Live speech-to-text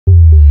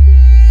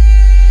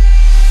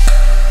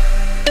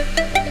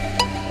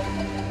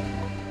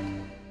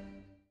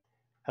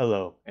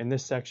Hello, in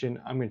this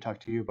section, I'm going to talk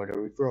to you about a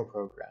referral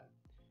program.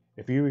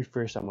 If you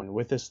refer someone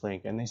with this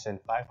link and they send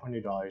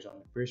 $500 on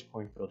the first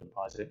CoinField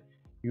deposit,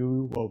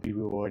 you will be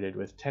rewarded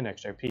with 10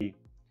 XRP. You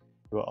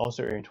will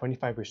also earn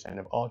 25%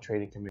 of all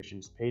trading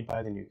commissions paid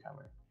by the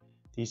newcomer.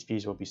 These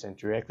fees will be sent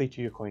directly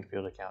to your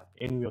CoinField account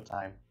in real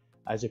time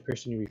as the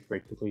person you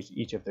referred completes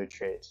each of their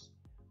trades.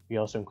 We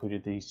also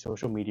included these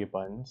social media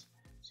buttons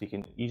so you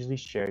can easily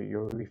share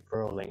your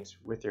referral links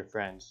with your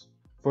friends.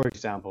 For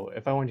example,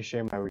 if I want to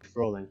share my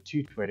referral link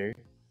to Twitter,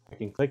 I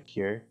can click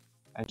here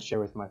and share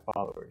with my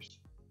followers.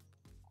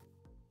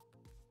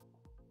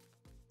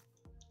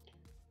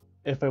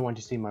 If I want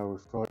to see my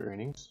referral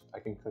earnings, I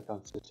can click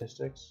on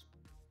Statistics,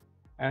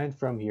 and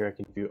from here I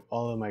can view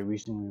all of my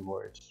recent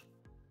rewards.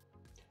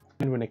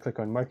 And when I click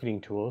on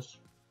Marketing Tools,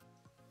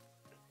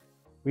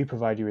 we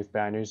provide you with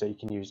banners that you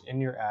can use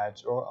in your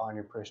ads or on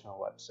your personal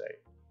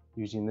website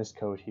using this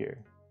code here.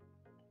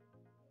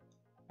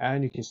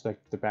 And you can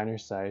select the banner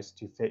size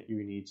to fit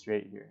your needs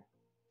right here.